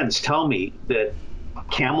black friends tell me that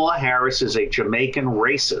Kamala Harris is a Jamaican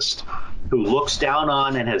racist who looks down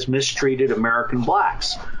on and has mistreated American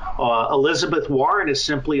blacks. Elizabeth Warren is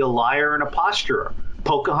simply a liar and a posturer.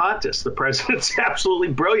 Pocahontas, the president's absolutely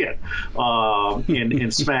brilliant in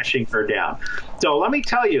smashing her down. So let me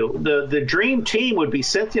tell you, the dream team would be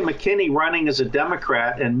Cynthia McKinney running as a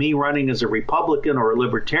Democrat and me running as a Republican or a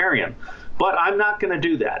Libertarian. But I'm not going to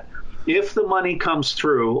do that. If the money comes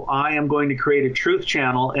through, I am going to create a truth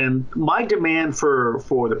channel. And my demand for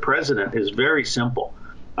the president is very simple.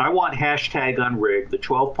 I want #unrigged, the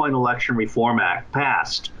 12-point Election Reform Act,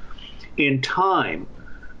 passed in time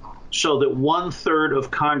so that 1/3 of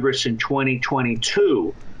Congress in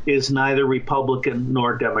 2022 is neither Republican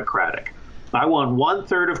nor Democratic. I want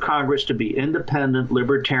 1/3 of Congress to be independent,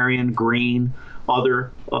 libertarian, green,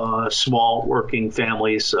 other small working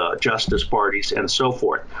families, justice parties, and so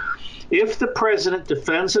forth. If the president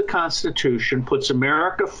defends the Constitution, puts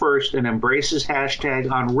America first, and embraces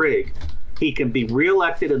 #unrigged, he can be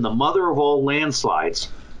reelected in the mother of all landslides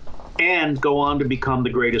and go on to become the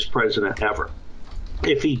greatest president ever.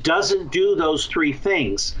 If he doesn't do those three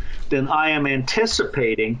things, then I am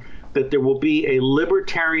anticipating that there will be a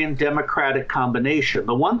libertarian-democratic combination.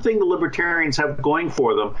 The one thing the libertarians have going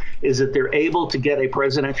for them is that they're able to get a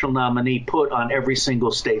presidential nominee put on every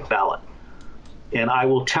single state ballot. And I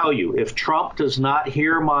will tell you, if Trump does not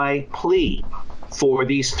hear my plea for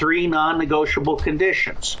these three non-negotiable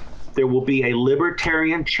conditions, there will be a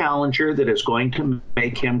libertarian challenger that is going to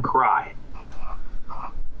make him cry.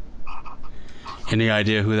 Any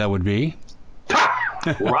idea who that would be?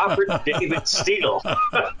 Robert David Steele.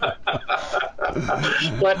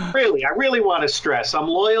 But really, I really want to stress, I'm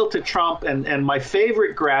loyal to Trump, and my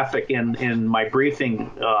favorite graphic in my briefing,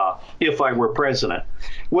 if I were president,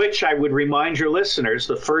 which I would remind your listeners,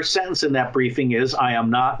 the first sentence in that briefing is, I am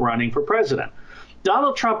not running for president.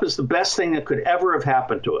 Donald Trump is the best thing that could ever have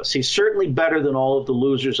happened to us. He's certainly better than all of the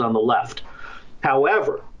losers on the left.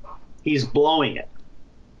 However, he's blowing it,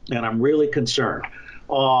 and I'm really concerned.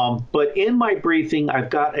 But in my briefing, I've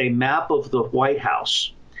got a map of the White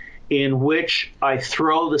House in which I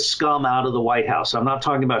throw the scum out of the White House. I'm not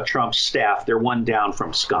talking about Trump's staff. They're one down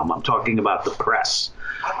from scum. I'm talking about the press.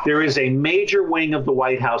 There is a major wing of the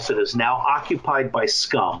White House that is now occupied by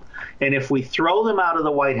scum. And if we throw them out of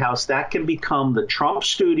the White House, that can become the Trump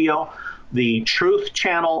studio, the Truth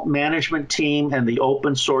Channel management team, and the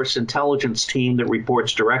open source intelligence team that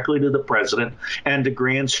reports directly to the president, and the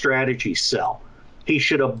grand strategy cell. He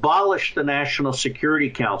should abolish the National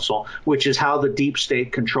Security Council, which is how the deep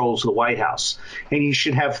state controls the White House. And he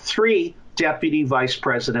should have 3 deputy vice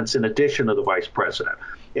presidents in addition to the vice president.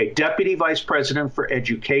 A deputy vice president for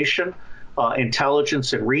education,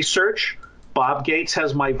 intelligence, and research. Bob Gates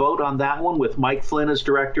has my vote on that one, with Mike Flynn as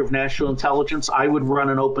director of national intelligence. I would run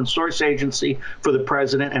an open source agency for the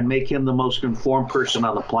president and make him the most informed person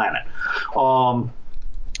on the planet.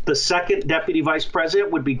 The second deputy vice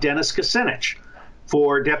president would be Dennis Kucinich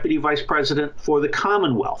for deputy vice president for the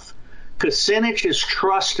Commonwealth. Kucinich is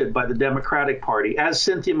trusted by the Democratic Party, as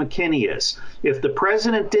Cynthia McKinney is. If the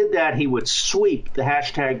president did that, he would sweep the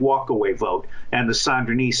hashtag walkaway vote and the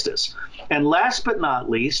Sandinistas. And last but not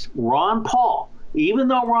least, Ron Paul. Even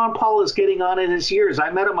though Ron Paul is getting on in his years,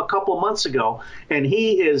 I met him a couple months ago, and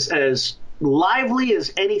he is as lively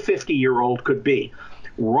as any 50-year-old could be.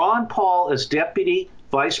 Ron Paul is Deputy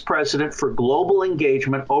Vice President for Global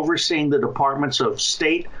Engagement, overseeing the Departments of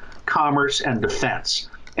State, Commerce, and Defense.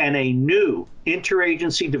 And a new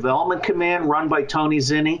Interagency Development Command run by Tony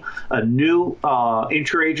Zinni, a new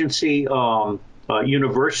interagency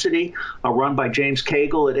university run by James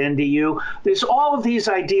Cagle at NDU. There's all of these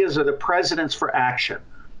ideas are the presidents for action.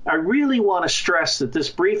 I really want to stress that this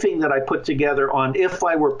briefing that I put together on If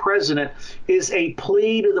I Were President is a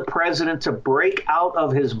plea to the president to break out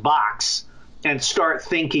of his box and start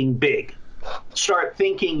thinking big. Start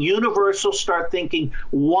thinking universal, start thinking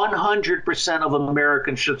 100% of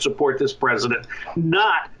Americans should support this president,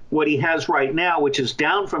 not what he has right now, which is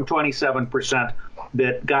down from 27%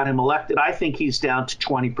 that got him elected. I think he's down to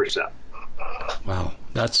 20%. Wow,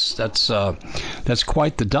 that's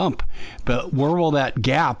quite the dump. But where will that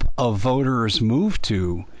gap of voters move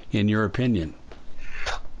to, in your opinion?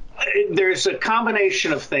 There's a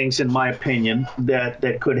combination of things, in my opinion,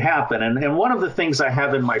 that could happen. And one of the things I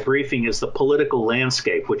have in my briefing is the political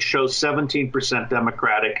landscape, which shows 17%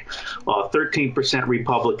 Democratic, 13%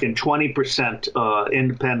 Republican, 20%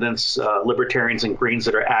 independents, libertarians, and Greens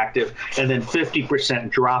that are active, and then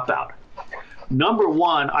 50% dropout. Number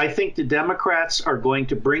one, I think the Democrats are going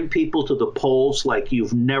to bring people to the polls like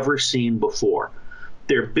you've never seen before.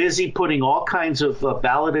 They're busy putting all kinds of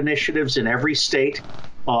ballot initiatives in every state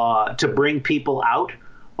to bring people out.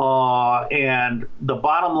 And the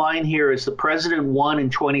bottom line here is the president won in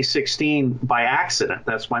 2016 by accident.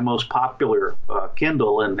 That's my most popular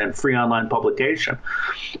Kindle and free online publication,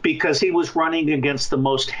 because he was running against the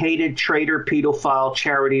most hated traitor, pedophile,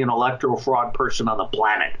 charity, and electoral fraud person on the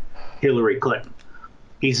planet, Hillary Clinton.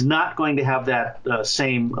 He's not going to have that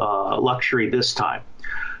same luxury this time.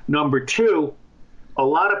 Number two, a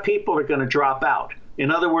lot of people are going to drop out. In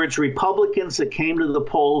other words, Republicans that came to the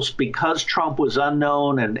polls because Trump was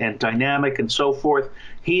unknown and dynamic and so forth,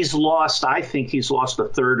 I think he's lost a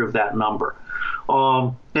third of that number.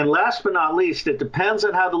 And last but not least, it depends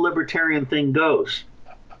on how the libertarian thing goes.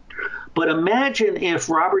 But imagine if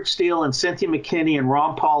Robert Steele and Cynthia McKinney and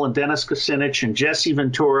Ron Paul and Dennis Kucinich and Jesse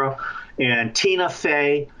Ventura and Tina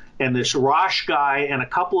Fey and this Rosh guy and a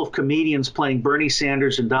couple of comedians playing Bernie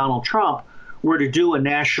Sanders and Donald Trump were to do a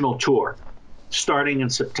national tour, starting in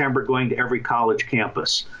September, going to every college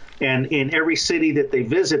campus. And in every city that they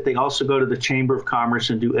visit, they also go to the Chamber of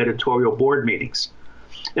Commerce and do editorial board meetings.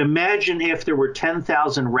 Imagine if there were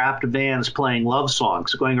 10,000 wrapped vans playing love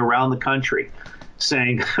songs going around the country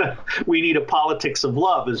saying, we need a politics of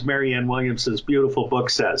love, as Marianne Williamson's beautiful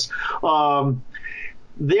book says.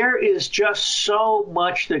 There is just so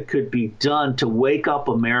much that could be done to wake up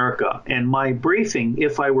America. And my briefing,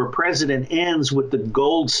 If I Were President, ends with the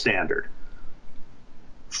gold standard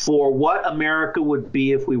for what America would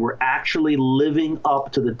be if we were actually living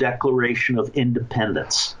up to the Declaration of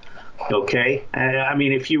Independence. Okay? I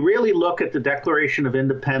mean, if you really look at the Declaration of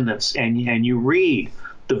Independence and you read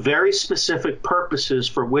the very specific purposes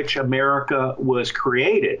for which America was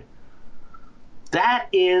created, that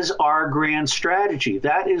is our grand strategy.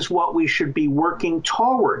 That is what we should be working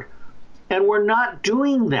toward. And we're not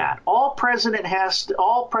doing that. All President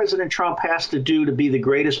Trump has to do to be the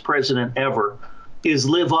greatest president ever is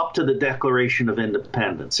live up to the Declaration of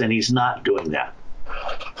Independence, and he's not doing that.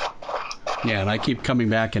 Yeah, and I keep coming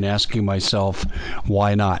back and asking myself,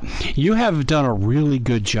 why not? You have done a really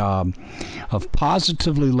good job of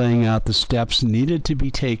positively laying out the steps needed to be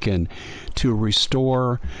taken to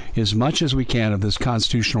restore as much as we can of this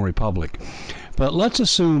constitutional republic. But let's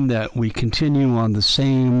assume that we continue on the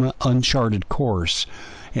same uncharted course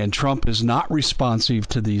and Trump is not responsive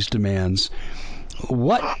to these demands.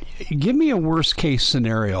 Give me a worst case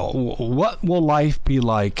scenario. What will life be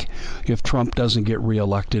like if Trump doesn't get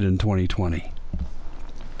reelected in 2020?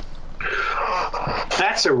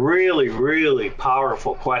 That's a really, really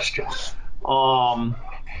powerful question.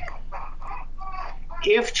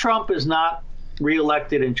 If Trump is not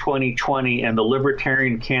reelected in 2020 and the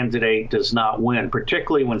Libertarian candidate does not win,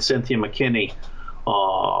 particularly when Cynthia McKinney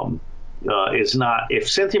is not, if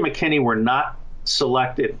Cynthia McKinney were not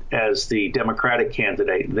selected as the Democratic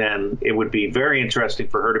candidate, then it would be very interesting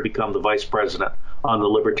for her to become the vice president on the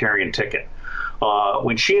Libertarian ticket.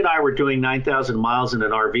 When she and I were doing 9,000 miles in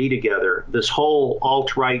an RV together, this whole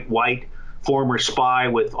alt-right white former spy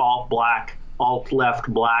with alt-black, alt-left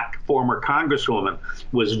black former congresswoman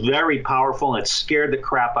was very powerful, and it scared the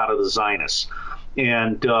crap out of the Zionists.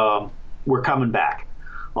 And we're coming back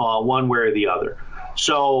one way or the other.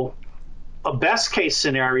 So a best case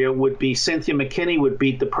scenario would be Cynthia McKinney would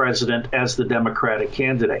beat the president as the Democratic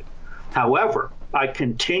candidate. However, I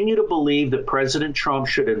continue to believe that President Trump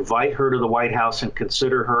should invite her to the White House and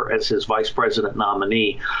consider her as his vice president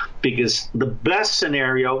nominee, because the best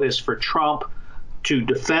scenario is for Trump to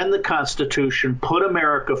defend the Constitution, put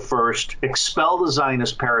America first, expel the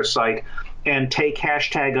Zionist parasite, and take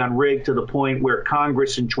 #unrigged to the point where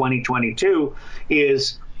Congress in 2022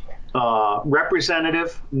 is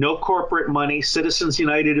representative, no corporate money, Citizens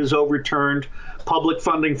United is overturned, public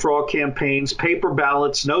funding for all campaigns, paper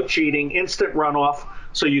ballots, no cheating, instant runoff,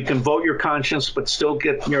 so you can vote your conscience but still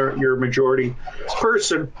get your majority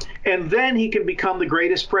person. And then he can become the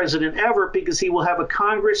greatest president ever, because he will have a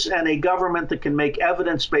Congress and a government that can make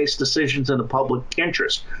evidence-based decisions in the public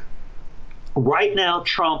interest. Right now,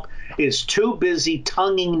 Trump is too busy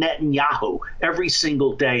tonguing Netanyahu every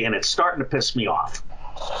single day, and it's starting to piss me off.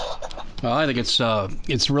 Well, I think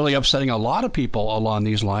it's really upsetting a lot of people along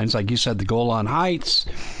these lines. Like you said, the Golan Heights,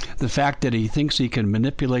 the fact that he thinks he can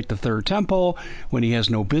manipulate the Third Temple when he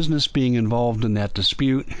has no business being involved in that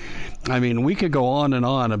dispute. I mean, we could go on and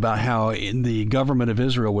on about how the government of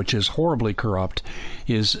Israel, which is horribly corrupt,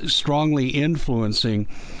 is strongly influencing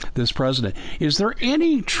this president. Is there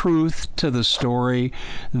any truth to the story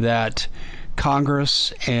that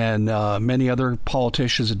Congress and many other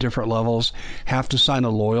politicians at different levels have to sign a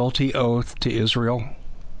loyalty oath to Israel?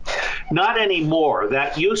 Not anymore.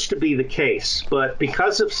 That used to be the case. But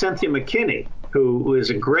because of Cynthia McKinney, who is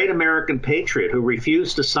a great American patriot who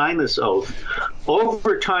refused to sign this oath,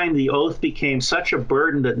 over time the oath became such a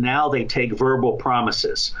burden that now they take verbal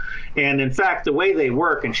promises. And in fact, the way they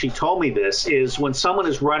work, and she told me this, is when someone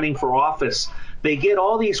is running for office, they get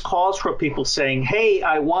all these calls from people saying, hey,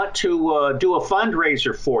 I want to do a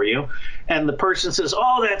fundraiser for you. And the person says,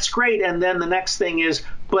 oh, that's great. And then the next thing is,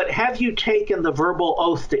 but have you taken the verbal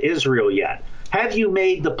oath to Israel yet? Have you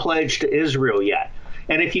made the pledge to Israel yet?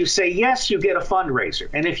 And if you say yes, you get a fundraiser.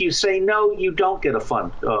 And if you say no, you don't get a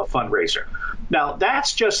fundraiser. Now,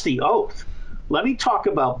 that's just the oath. Let me talk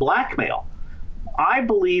about blackmail. I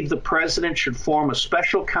believe the president should form a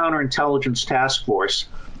special counterintelligence task force,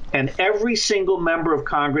 and every single member of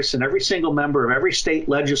Congress and every single member of every state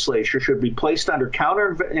legislature should be placed under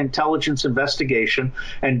counterintelligence investigation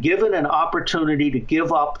and given an opportunity to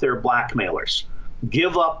give up their blackmailers,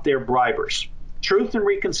 give up their bribers. Truth and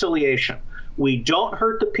reconciliation. We don't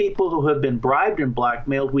hurt the people who have been bribed and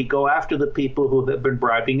blackmailed. We go after the people who have been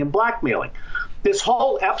bribing and blackmailing. This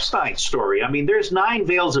whole Epstein story, I mean, there's 9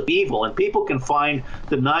 veils of evil, and people can find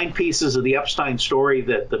the 9 pieces of the Epstein story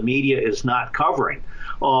that the media is not covering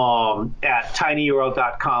at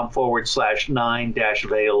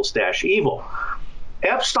tinyurl.com/9-veils-evil.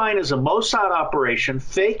 Epstein is a Mossad operation,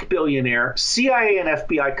 fake billionaire, CIA and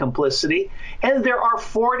FBI complicity, and there are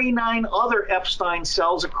 49 other Epstein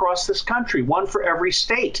cells across this country, one for every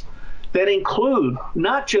state, that include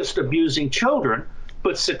not just abusing children,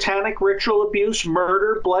 but satanic ritual abuse,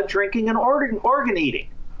 murder, blood drinking, and organ eating.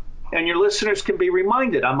 And your listeners can be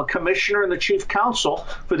reminded, I'm a commissioner and the chief counsel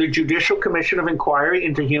for the Judicial Commission of Inquiry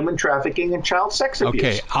into Human Trafficking and Child Sex Abuse.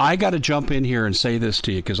 Okay, I got to jump in here and say this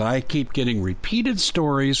to you, because I keep getting repeated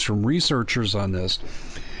stories from researchers on this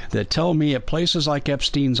that tell me at places like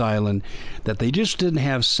Epstein's Island that they just didn't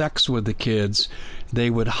have sex with the kids. They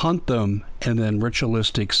would hunt them and then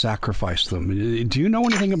ritualistic sacrifice them. Do you know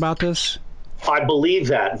anything about this? I believe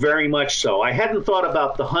that very much so. I hadn't thought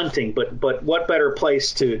about the hunting, but what better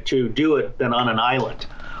place to do it than on an island?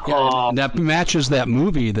 Yeah, that matches that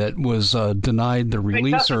movie that was denied the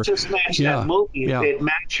release. It doesn't just match that movie. Yeah. It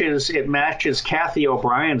matches Kathy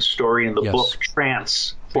O'Brien's story in the book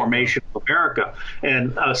Transformation of America.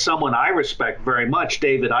 And someone I respect very much,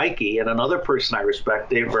 David Icke, and another person I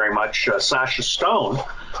respect very much, Sasha Stone,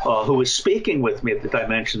 who was speaking with me at the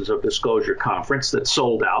Dimensions of Disclosure conference that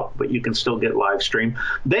sold out, but you can still get live stream.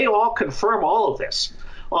 They all confirm all of this.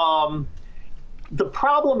 The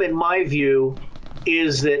problem, in my view,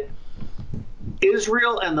 is that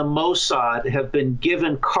Israel and the Mossad have been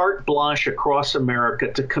given carte blanche across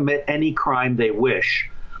America to commit any crime they wish.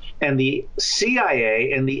 And the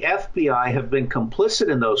CIA and the FBI have been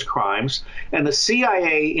complicit in those crimes. And the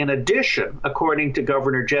CIA, in addition, according to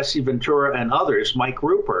Governor Jesse Ventura and others, Mike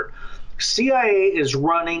Rupert, CIA is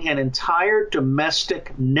running an entire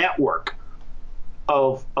domestic network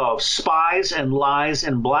of spies and lies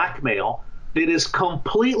and blackmail that is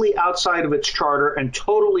completely outside of its charter and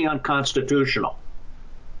totally unconstitutional.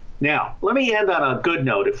 Now, let me end on a good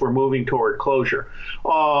note if we're moving toward closure.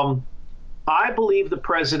 I believe the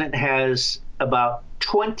president has about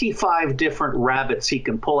 25 different rabbits he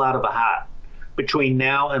can pull out of a hat between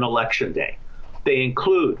now and Election Day. They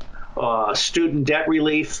include student debt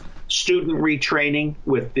relief, student retraining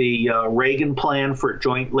with the Reagan plan for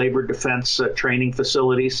joint labor defense training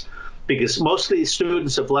facilities, because most of these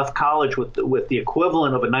students have left college with the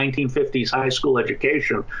equivalent of a 1950s high school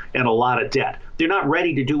education and a lot of debt. They're not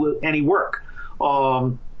ready to do any work.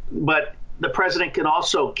 But the president can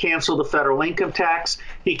also cancel the federal income tax.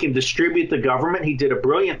 He can distribute the government. He did a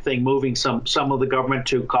brilliant thing moving some of the government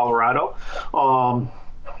to Colorado.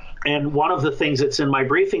 And one of the things that's in my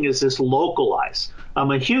briefing is this localize.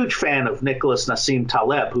 I'm a huge fan of Nicholas Nassim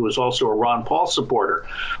Taleb, who is also a Ron Paul supporter.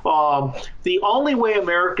 The only way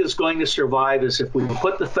America is going to survive is if we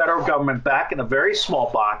put the federal government back in a very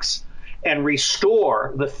small box and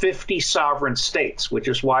restore the 50 sovereign states, which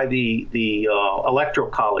is why the Electoral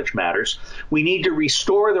College matters. We need to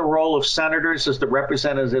restore the role of senators as the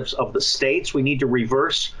representatives of the states. We need to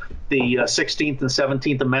reverse the 16th and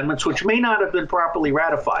 17th Amendments, which may not have been properly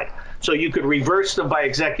ratified. So you could reverse them by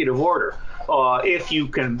executive order if you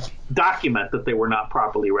can document that they were not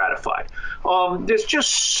properly ratified. There's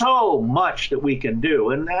just so much that we can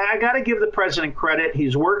do. And I got to give the president credit.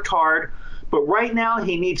 He's worked hard. But right now,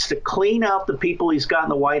 he needs to clean out the people he's got in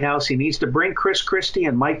the White House. He needs to bring Chris Christie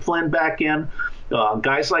and Mike Flynn back in,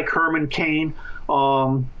 guys like Herman Cain.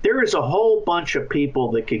 There is a whole bunch of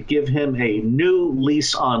people that could give him a new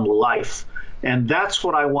lease on life. And that's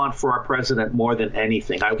what I want for our president more than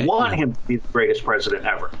anything. I want him to be the greatest president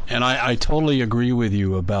ever. And I totally agree with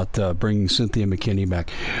you about bringing Cynthia McKinney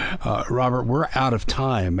back. Robert, we're out of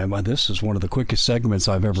time, and this is one of the quickest segments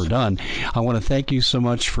I've ever done. I want to thank you so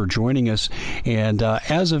much for joining us. And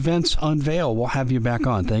as events unveil, we'll have you back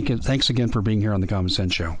on. Thanks again for being here on the Common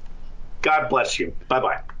Sense Show. God bless you.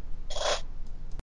 Bye-bye.